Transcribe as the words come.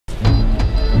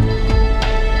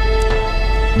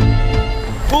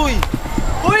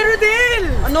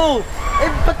Eh,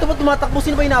 ba't naman tumatakbo?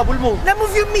 Sino ba inabol mo?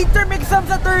 Na-move yung midterm exam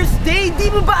sa Thursday. Di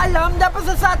mo ba alam?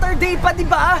 Dapat sa Saturday pa, di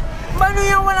ba? Paano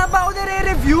yan? Wala ba ako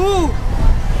nare-review?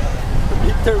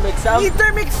 Midterm exam?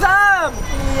 Midterm exam!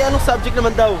 Eh, anong subject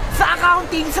naman daw? Sa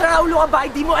accounting, sa Raulo ka ba?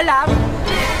 Di mo alam?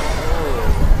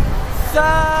 Sa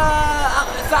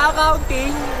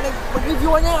accounting,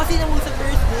 mag-review ka na kasi naman sa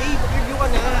Thursday. Mag-review ka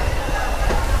na.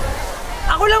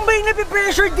 Ako lang ba yung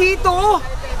napipressure dito?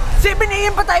 7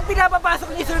 AM pa tayo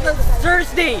pinapapasok ni Sir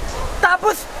Thursday.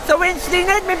 Tapos sa Wednesday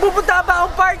night may pupunta ba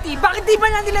akong party? Bakit di man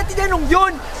lang nila tinanong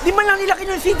yun? Di man lang nila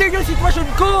kinonsider yung sitwasyon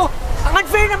ko? Ang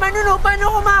unfair naman nun,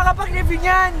 paano ako makakapag-review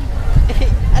niyan? Eh,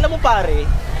 alam mo pare,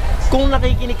 kung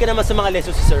nakikinig ka naman sa mga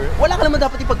lessons si Sir, wala ka naman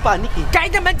dapat ipagpanik eh.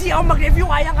 Kahit naman di ako mag-review,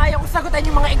 kaya ko sagutan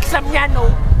yung mga exam niya, no?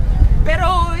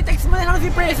 Pero i-text mo na lang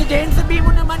si President, sabihin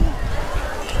mo naman,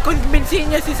 convincein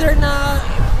niya si Sir na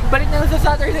balik na lang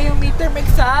sa Saturday yung midterm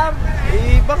exam.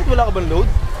 Eh, bakit wala ka bang load?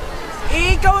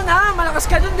 Eh, ikaw na, malakas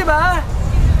ka dun, di ba?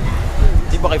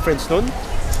 Di ba kay friends nun?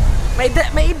 May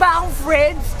iba akong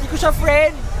friends, di ko siya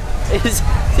friend. Eh,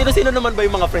 sino-sino naman ba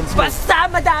yung mga friends mo? Basta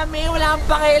madami, wala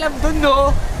kang pakialam dun,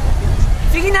 no?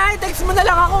 Sige na, i-text mo na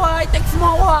lang ako ha, i-text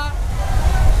mo ako ha.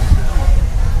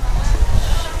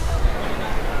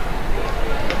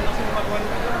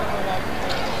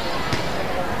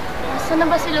 Saan na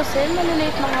ba si Lucel?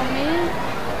 Malilate na kami.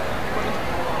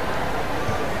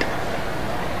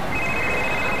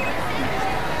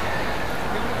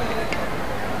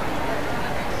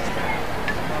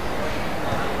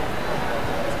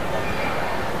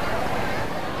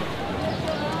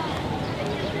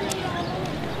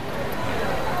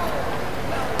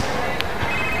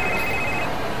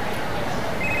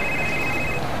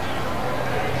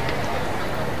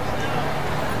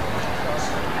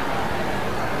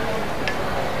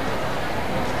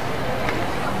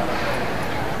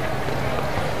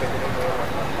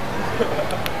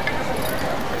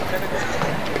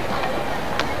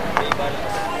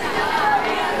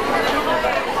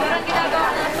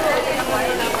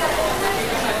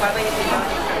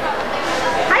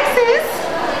 Hi sis!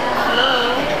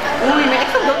 Hello! Uy, may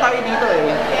exam daw tayo dito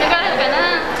eh. Nag-aaral ka na?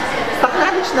 Stock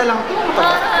knowledge na lang ito.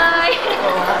 Hi!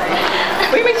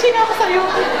 Uy, may china ako sa'yo.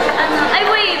 Ano? Ay,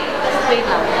 wait! Wait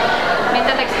lang. May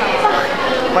text ako.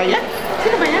 Ba yan?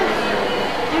 Sino ba yan?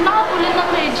 Yung nakapulit ng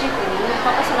Reggie ko.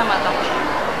 Papasalamatan ko siya.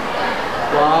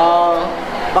 Wow!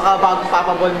 Baka bagong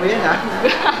papabol mo yan ha?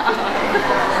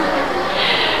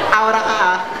 Aura ka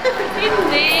ha?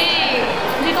 Hindi!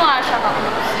 Hindi ko nga siya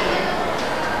kakulit.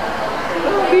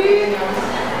 Okay.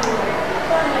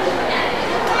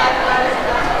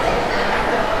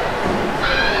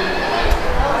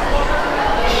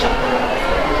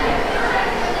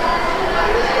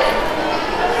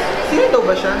 Sino daw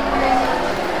ba siya?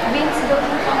 Vince daw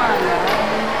yung pangalan.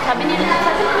 Sabi ni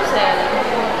Lucel.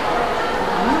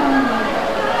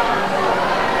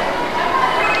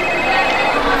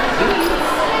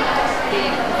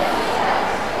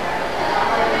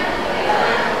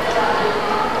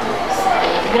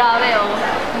 Grabe oh.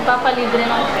 Nagpapalibre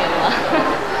ng pera.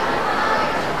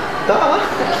 Da?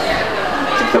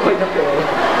 Sabay na po.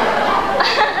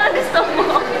 Gusto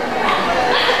mo?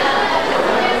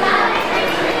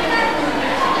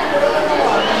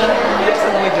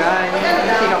 Saan mo dyan?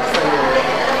 Hindi ako sa'yo.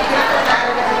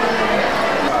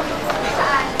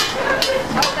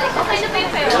 Okay na ba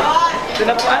yung pera? Ito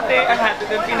na po ate, ang hatid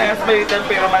ng Pinas, balitan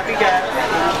pero matigas.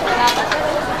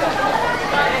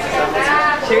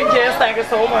 Sure Jess, thank you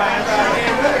so much.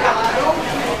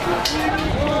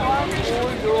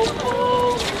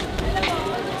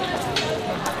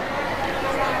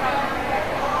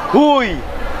 Huy!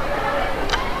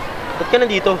 Ba't ka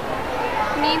nandito?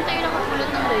 Hinihintay na kapulot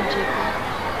ng Reggie ko.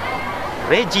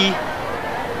 Reggie?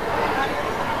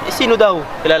 Eh, sino daw?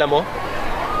 Kilala mo?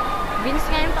 Vince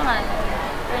nga yung pangalan.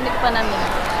 Pero hindi ko pa namin.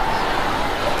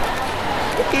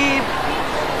 Eh,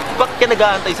 bakit ka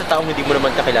nag-aantay sa taong hindi mo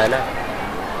naman kakilala?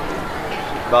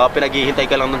 Baka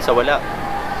pinaghihintay ka lang nun sa wala.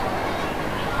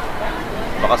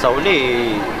 Baka sa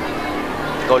uli,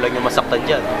 ikaw lang yung masaktan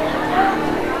dyan.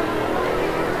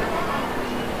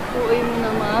 Uy mo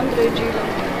naman, Reggie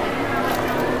lang.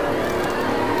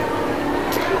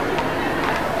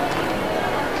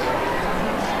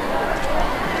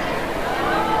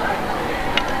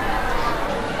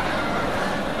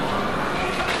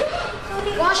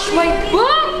 Wash my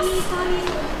books!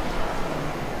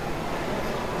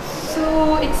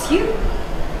 So, it's you?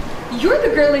 You're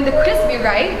the girl in the crispy,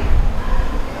 right?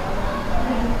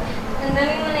 Ang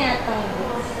dami mo na yata ang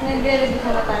books. Nag-ready ka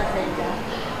na para sa ika.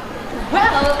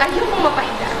 Well, ayoko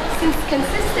mapahiya since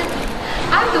consistently,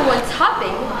 I'm the one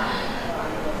topping.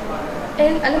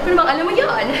 And alam ko namang alam mo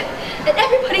yan. and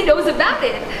everybody knows about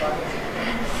it.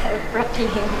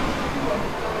 Self-proclaimed.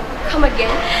 Come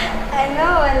again?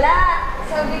 Ano, wala.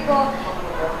 Sabi ko,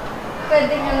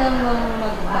 pwede ka namang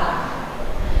mag-back.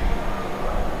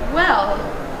 Well,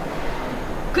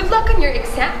 good luck on your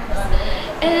exams.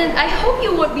 And I hope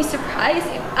you won't be surprised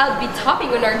if I'll be topping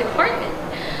on our department.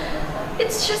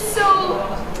 It's just so,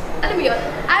 alam mo yun,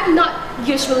 I'm not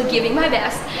usually giving my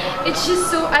best. It's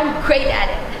just so I'm great at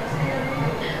it.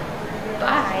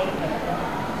 Bye.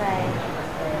 Bye.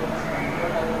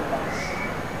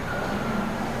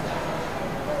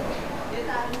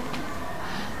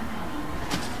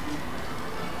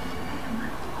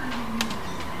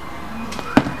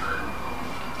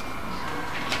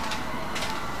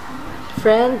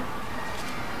 Friend,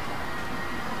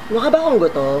 mukha ba akong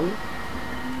gutom?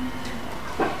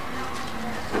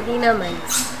 Hindi naman.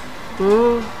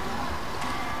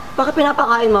 Bakit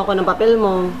pinapakain mo ako ng papel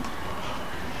mo?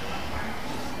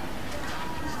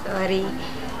 Sorry.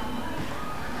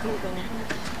 Hindi ko na.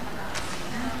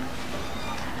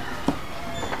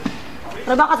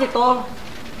 Ano ba kasi to?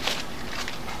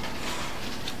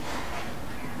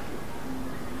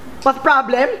 What's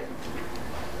problem?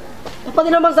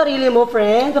 Papatay naman sarili mo,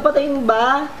 friend. Papatayin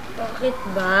ba? Bakit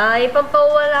ba?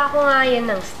 Ipampawala ko nga yan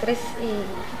ng stress eh.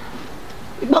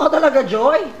 Iba ka talaga,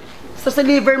 Joy. Sa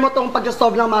liver mo tong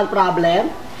pag-solve ng mal problem.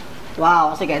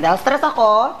 Wow, sige. Dahil stress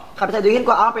ako, kapisaduhin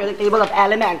ko ang periodic table of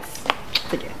elements.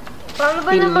 Sige. Paano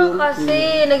ba naman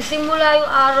kasi? Nagsimula yung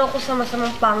araw ko sa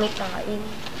masamang pangitain.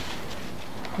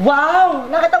 Wow!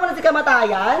 Nakita mo na si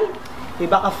kamatayan?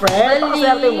 Diba ka, friend?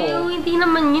 Pakaswerte mo. Baliw, hindi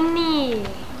naman yun eh.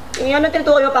 Yan ang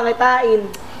tinutukoy mo pangitain.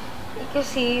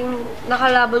 Kasi yung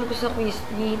nakalaban ko sa quiz,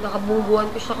 nakabungguan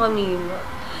ko siya kanina.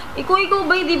 Ikaw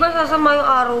ba hindi ba sasama yung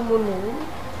araw mo nun?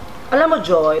 Alam mo,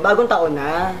 Joy, bagong taon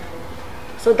na.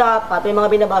 So, dapat may mga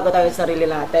binabago tayo sa sarili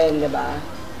natin, di ba?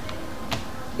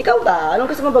 Ikaw ba? Anong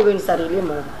gusto mo baguhin sa sarili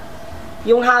mo?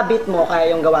 Yung habit mo,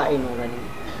 kaya yung gawain mo, ganun.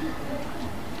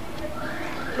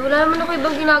 Wala naman ako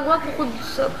ibang ginagawa bukod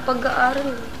sa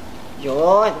pag-aaral.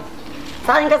 Yun.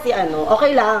 Sa akin kasi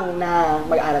okay lang na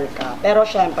mag-aral ka. Pero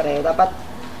syempre, dapat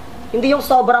hindi yung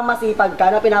sobrang masipag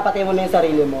ka na pinapatay mo na yung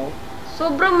sarili mo.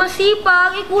 Sobrang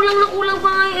masipag. Kulang na kulang pa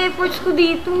nga yung efforts ko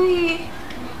dito eh.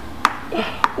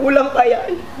 Kulang pa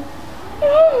yan.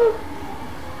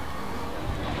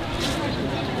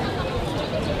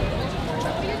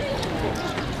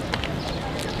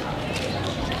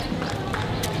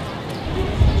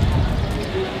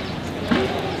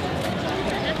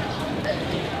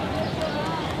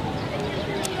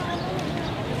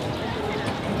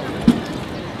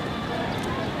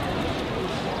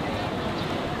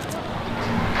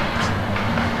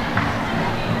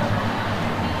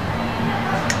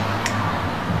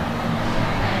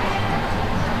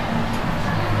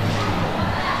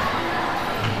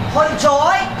 Hoy,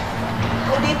 Joy!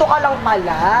 Nandito ka lang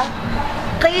pala.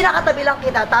 Kaya nakatabi lang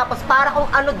kita, tapos para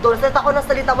kung ano doon, salita ko ng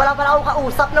salita, wala pala akong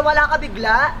kausap na wala ka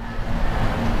bigla.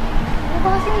 Ano ba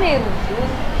kasing meron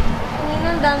yun? Kanina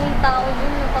ang daming tao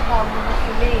dun, napakabo na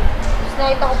sila eh. Tapos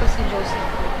nakita ko pa si Joseph.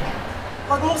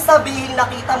 Huwag mong sabihin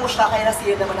nakita mo siya kaya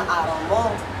nasira naman ang araw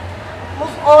mo.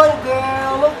 Move on,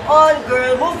 girl! Move on,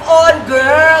 girl! Move on,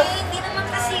 girl! Eh, hindi naman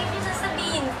kasi yung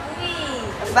sasabihin ko eh.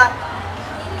 Ano ba?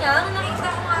 Yun nga, nakita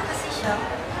ko nga kasi siya.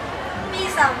 May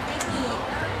something eh.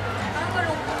 Parang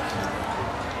malungkot siya.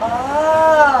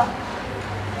 Ah!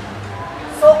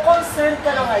 So concerned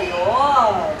ka na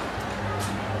ngayon.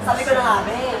 Sabi ko na nga,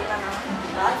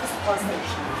 diba? It's concerned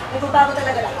siya. Nagbabago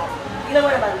talaga lahat. Tingnan mo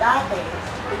naman dati,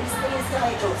 inis ka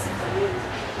kay Josephine.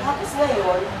 Tapos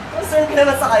ngayon, concerned ka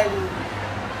naman sa kayo.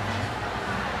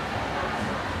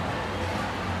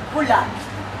 Hula.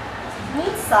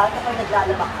 Minsan, kapag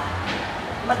naglalaba ka,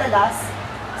 madalas,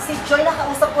 si Joy na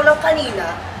kausap ko lang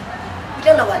kanina,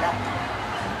 biglang nawala.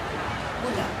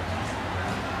 Hula.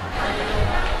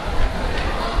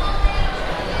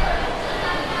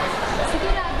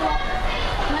 Sigurado ako,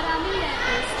 maraming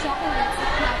letters, chocolates,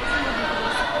 at flowers na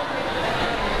nabibigay sa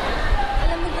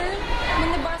Alam mo, girl, may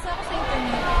nabasa ako sa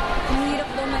internet. Mahirap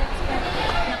daw ma-expect.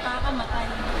 Nakakamatay.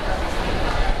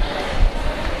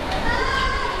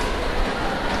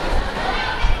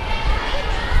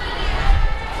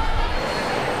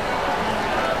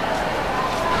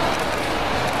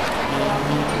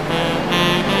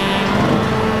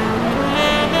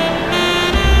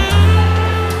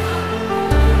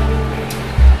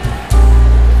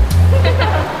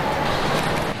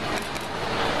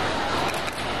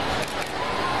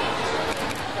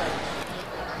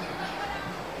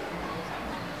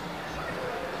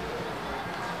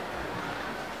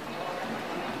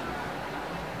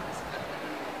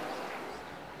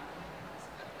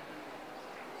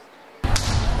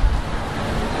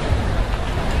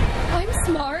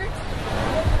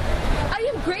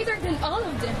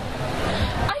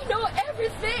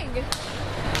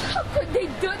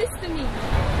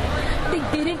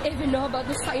 even know about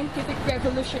the scientific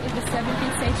revolution in the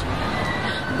 17th century.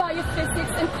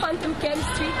 Biophysics and quantum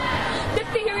chemistry, the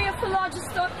theory of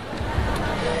phlogiston.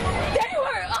 They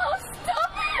were all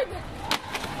stupid!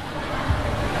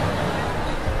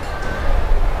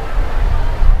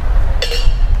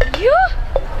 You?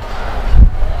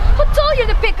 Who told you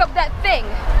to pick up that thing?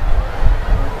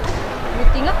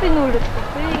 Buti nga pinulot ko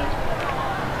pa eh.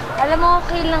 Alam mo,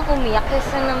 okay lang umiyak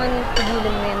kaysa naman tigilan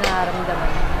mo yung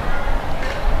nararamdaman.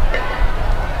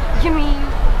 You mean,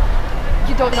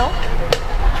 you don't know?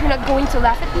 You're not going to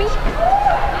laugh at me?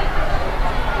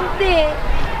 Hindi.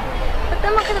 Ba't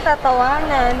naman kita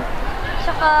tatawanan?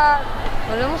 Tsaka,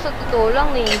 alam mo, sa totoo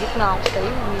lang, naiingit na ako sa'yo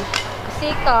eh.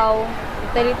 Kasi ikaw,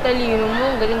 tali-talino mo,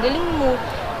 galing-galing mo.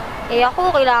 Eh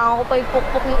ako, kailangan ko pa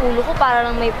ipukpok yung ulo ko para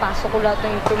lang may pasok ko lahat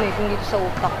ng information dito sa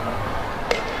utak ko.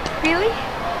 Really?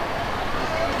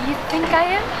 You think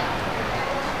I am?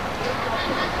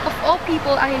 Of all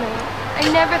people I know, I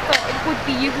never thought it would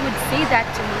be you who would say that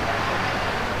to me.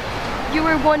 You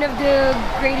were one of the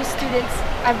greatest students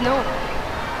I've known.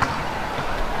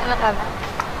 Ano ka ba?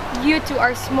 You two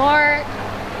are smart,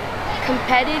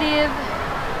 competitive,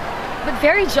 but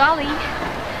very jolly.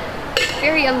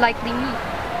 Very unlikely me.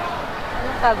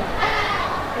 Ano ka ba?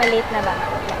 Maliit na ba?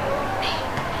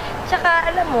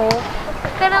 Tsaka, alam mo,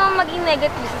 huwag ka naman maging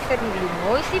negative sa sarili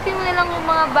mo. Isipin mo na lang yung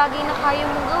mga bagay na kaya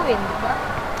mong gawin, di ba?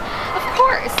 Of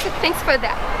course, thanks for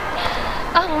that.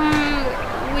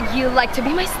 Would you like to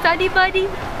be my study buddy?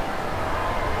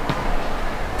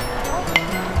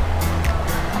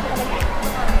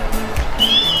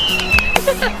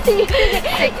 Sige,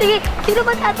 sino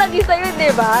ba tatabi sa'yo, di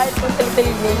ba? Kung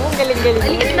tayo mo, galing-galing mo.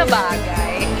 Maliit na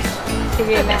bagay.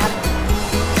 Sige na.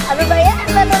 Ano ba yan?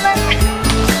 Ano naman?